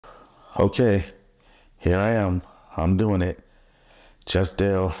Okay, here I am. I'm doing it. Just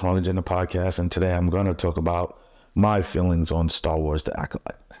Dale on Agenda Podcast, and today I'm going to talk about my feelings on Star Wars The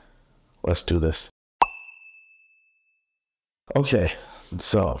Acolyte. Let's do this. Okay,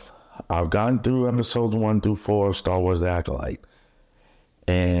 so I've gone through episodes 1 through 4 of Star Wars The Acolyte,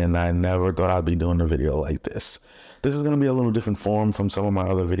 and I never thought I'd be doing a video like this. This is going to be a little different form from some of my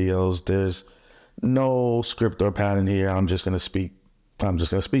other videos. There's no script or pattern here. I'm just going to speak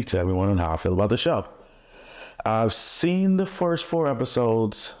to everyone on how I feel about the show. I've seen the first 4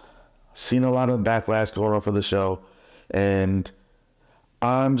 episodes, seen a lot of backlash going on for the show, and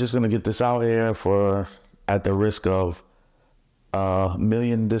I'm just going to get this out here at the risk of a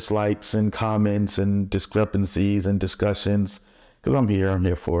million dislikes and comments and discrepancies and discussions, because I'm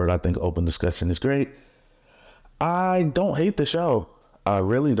here for it. I think open discussion is great. I don't hate the show. I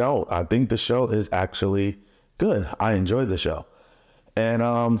really don't. I think the show is actually good. I enjoy the show. And,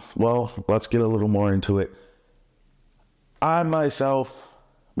 well, let's get a little more into it. I myself,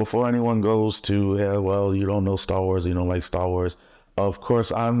 before anyone goes to, yeah, well, you don't know Star Wars, you don't like Star Wars. Of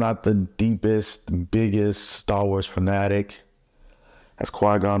course, I'm not the deepest, biggest Star Wars fanatic. As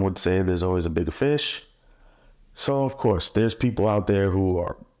Qui-Gon would say, there's always a bigger fish. So, of course, there's people out there who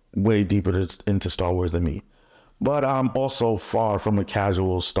are way deeper into Star Wars than me. But I'm also far from a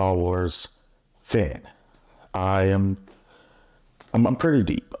casual Star Wars fan. I'm pretty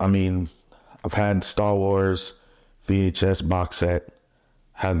deep. I mean, I've had Star Wars VHS box set,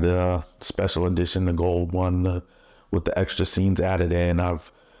 had the special edition, the gold one, with the extra scenes added in.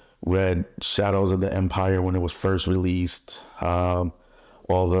 I've read Shadows of the Empire when it was first released. All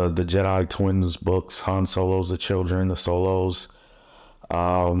the Jedi Twins books, Han Solo's The Children, the Solos.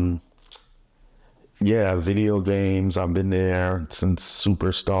 Yeah, video games. I've been there since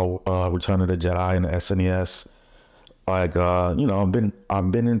Return of the Jedi and the SNES. Like,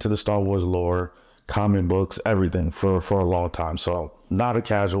 I've been into the Star Wars lore, comic books, everything for a long time. So not a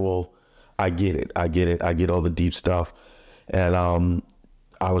casual. I get it. I get all the deep stuff. And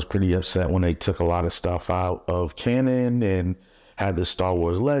I was pretty upset when they took a lot of stuff out of canon and had the Star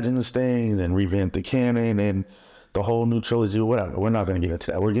Wars Legends things and revamped the canon and the whole new trilogy, whatever. We're not going to get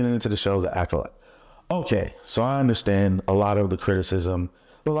into that. We're getting into the show, The Acolyte. Okay, so I understand a lot of the criticism,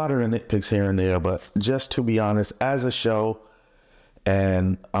 a lot of the nitpicks here and there, but just to be honest, as a show,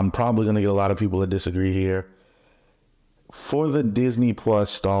 and I'm probably going to get a lot of people that disagree here, for the Disney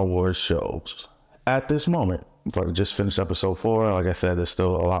Plus Star Wars shows, at this moment, for just finished episode 4, like I said, there's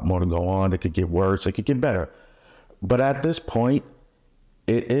still a lot more to go on. It could get worse, it could get better. But at this point,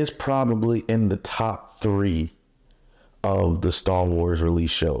 it is probably in the top 3 of the Star Wars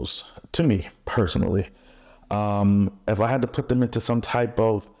release shows, to me, personally. If I had to put them into some type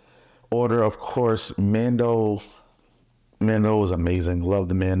of order, of course, Mando was amazing. Loved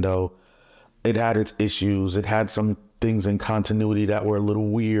the Mando. It had its issues. It had some things in continuity that were a little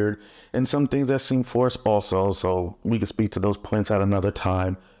weird, and some things that seemed forced also, so we could speak to those points at another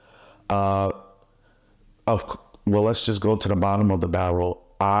time. Well, let's just go to the bottom of the barrel.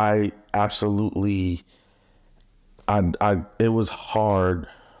 It was hard,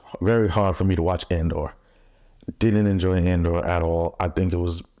 very hard for me to watch Andor. Didn't enjoy Andor at all. I think it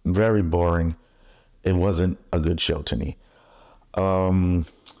was very boring. It wasn't a good show to me. So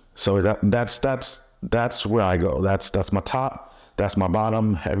that's where I go. That's my top. That's my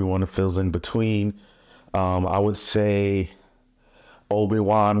bottom. Everyone fills in between. I would say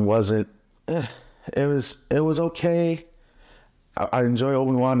Obi-Wan wasn't. It was okay. I enjoy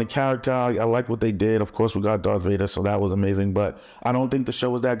Obi-Wan, the character. I like what they did. Of course, we got Darth Vader, so that was amazing. But I don't think the show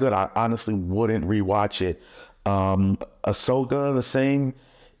was that good. I honestly wouldn't rewatch it. Ahsoka, the same.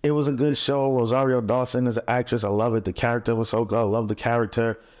 It was a good show. Rosario Dawson is an actress. I love it. The character was so good. I love the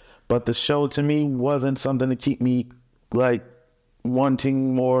character. But the show, to me, wasn't something to keep me, like,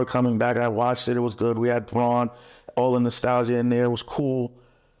 wanting more, coming back. I watched it. It was good. We had Thrawn. All the nostalgia in there. It was cool.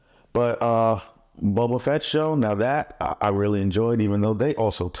 But Boba Fett show, now that I really enjoyed, even though they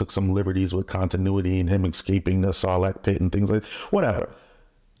also took some liberties with continuity and him escaping the Sarlacc pit and things like whatever.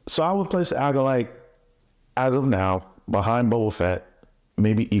 So I would place Acolyte, as of now, behind Boba Fett,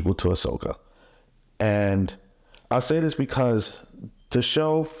 maybe equal to Ahsoka. And I'll say this because the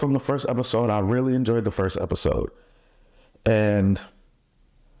show from the first episode, I really enjoyed the first episode. And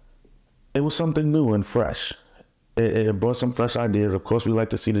it was something new and fresh. It brought some fresh ideas. Of course, we like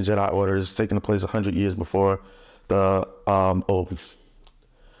to see the Jedi Orders taking place 100 years before the,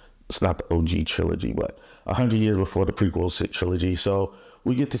 it's not the OG trilogy, but 100 years before the prequel trilogy. So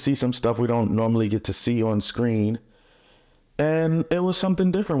we get to see some stuff we don't normally get to see on screen. And it was something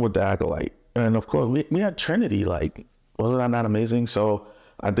different with the Acolyte. And of course, we had Trinity, like, wasn't that not amazing? So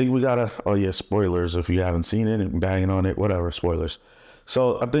I think we gotta, oh yeah, spoilers if you haven't seen it and banging on it, whatever, spoilers.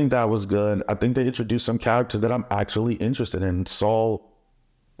 So I think that was good. I think they introduced some characters that I'm actually interested in. Saul,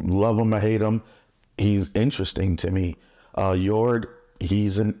 love him or hate him, he's interesting to me. Yord,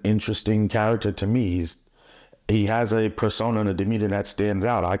 he's an interesting character to me. He has a persona and a demeanor that stands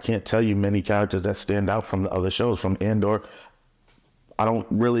out. I can't tell you many characters that stand out from the other shows. From Andor, I don't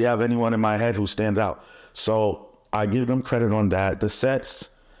really have anyone in my head who stands out. So I give them credit on that. The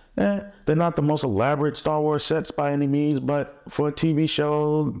sets, they're not the most elaborate Star Wars sets by any means, but for a TV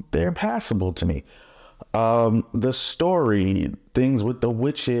show, they're passable to me. The story, things with the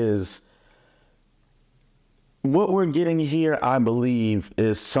witches, what we're getting here, I believe,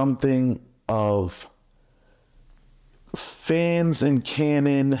 is something of fans and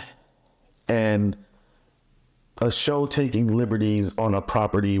canon and a show taking liberties on a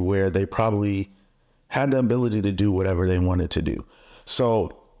property where they probably had the ability to do whatever they wanted to do.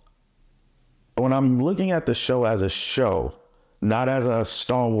 So when I'm looking at the show as a show, not as a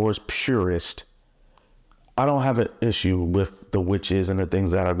Star Wars purist, I don't have an issue with the witches and the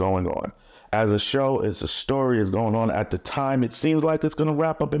things that are going on. As a show, as a story is going on at the time, it seems like it's going to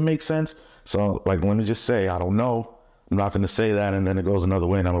wrap up and make sense. So, like, let me just say, I don't know. I'm not going to say that, and then it goes another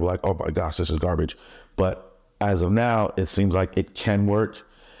way, and I'm going to be like, oh my gosh, this is garbage. But as of now, it seems like it can work.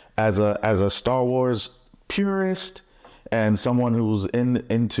 As a Star Wars purist and someone who's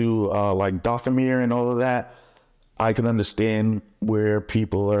into like Dathomir and all of that, I can understand where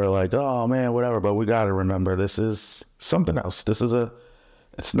people are like, oh man, whatever. But we got to remember, this is something else.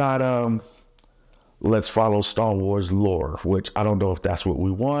 It's not let's follow Star Wars lore, which I don't know if that's what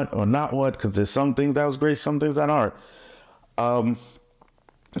we want or not what, because there's some things that was great, some things that aren't.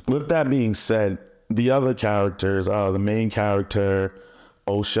 With that being said, the other characters, the main character,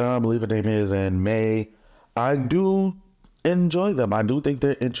 Osha, I believe her name is, and May, I do enjoy them. I do think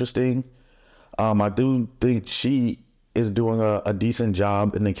they're interesting. I do think she is doing a decent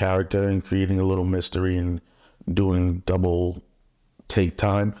job in the character and creating a little mystery and doing double take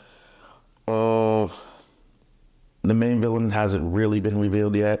time. The main villain hasn't really been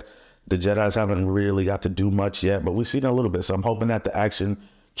revealed yet. The Jedis haven't really got to do much yet, but we've seen a little bit. So I'm hoping that the action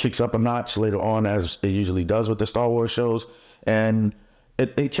kicks up a notch later on, as it usually does with the Star Wars shows. And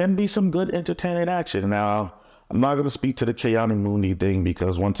it can be some good entertaining action. Now, I'm not going to speak to the Keanu Mooney thing,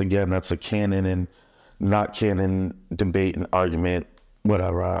 because once again, that's a canon and not canon debate and argument,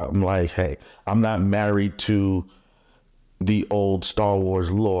 whatever. I'm like, hey, I'm not married to the old Star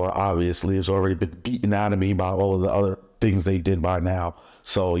Wars lore. Obviously, it's already been beaten out of me by all of the other things they did by now.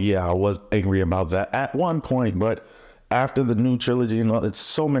 So yeah, I was angry about that at one point, but after the new trilogy and all, it's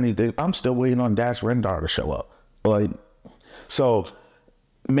so many things. I'm still waiting on Dash Rendar to show up. Like, so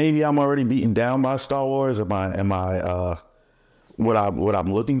maybe I'm already beaten down by Star Wars. Am I what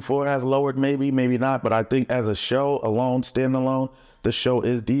I'm looking for has lowered? Maybe not. But I think as a show alone, standalone, the show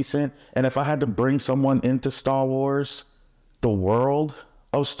is decent. And if I had to bring someone into Star Wars, the world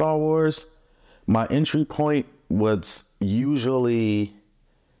of Star Wars, my entry point was usually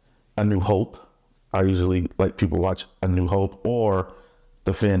A New Hope. I usually like people watch A New Hope or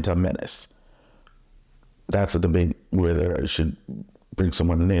The Phantom Menace. That's a debate whether I should bring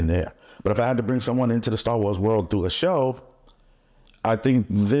someone in there. But if I had to bring someone into the Star Wars world through a show, I think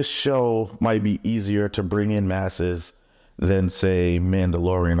this show might be easier to bring in masses than, say,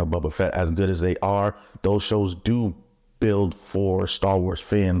 Mandalorian or Boba Fett. As good as they are, those shows do build for Star Wars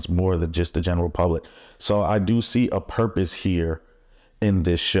fans more than just the general public. So I do see a purpose here in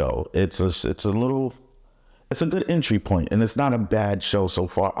this show. It's a good entry point, and it's not a bad show so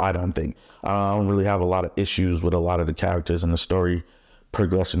far, I don't think. I don't really have a lot of issues with a lot of the characters and the story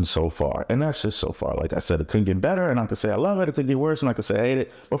progression so far. And that's just so far. Like I said, it could get better, and I could say I love it. It could get worse, and I could say I hate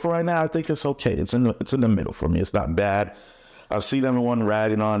it. But for right now, I think it's okay. It's in the middle for me. It's not bad. I've seen everyone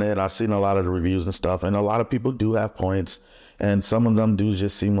ragging on it. I've seen a lot of the reviews and stuff, and a lot of people do have points, and some of them do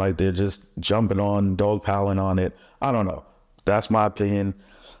just seem like they're just jumping on, dogpiling on it. I don't know. That's my opinion.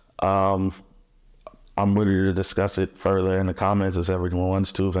 I'm ready to discuss it further in the comments as everyone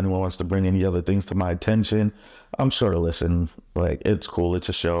wants to. If anyone wants to bring any other things to my attention, I'm sure to listen. Like, it's cool. It's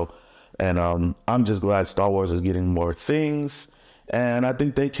a show. And I'm just glad Star Wars is getting more things. And I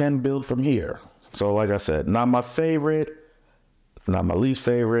think they can build from here. So like I said, not my favorite, not my least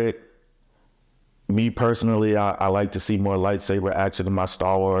favorite. Me personally, I like to see more lightsaber action in my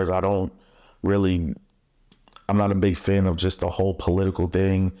Star Wars. I'm not a big fan of just the whole political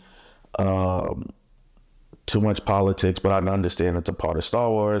thing. Too much politics, but I understand it's a part of Star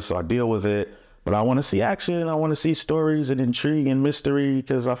Wars, so I deal with it. But I want to see action. I want to see stories and intrigue and mystery,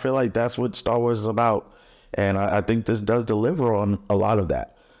 because I feel like that's what Star Wars is about. And I think this does deliver on a lot of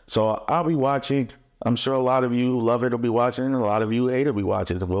that. So I'll be watching. I'm sure a lot of you love it will be watching. A lot of you hate it will be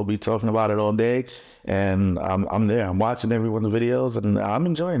watching. We'll be talking about it all day. And I'm there. I'm watching everyone's videos, and I'm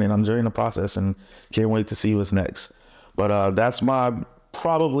enjoying it. I'm enjoying the process, and can't wait to see what's next. But that's my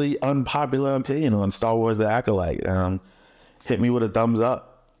probably unpopular opinion on Star Wars The Acolyte. Hit me with a thumbs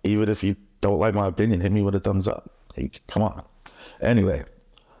up. Even if you don't like my opinion, hit me with a thumbs up. Hey, come on. Anyway,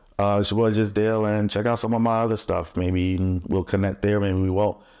 it's your boy Just Dale, and check out some of my other stuff. Maybe we'll connect there, maybe we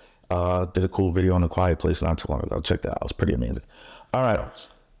won't. Did a cool video on A Quiet Place not too long ago. Check that out. It's pretty amazing. All right.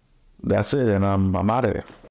 That's it, and I'm out of there.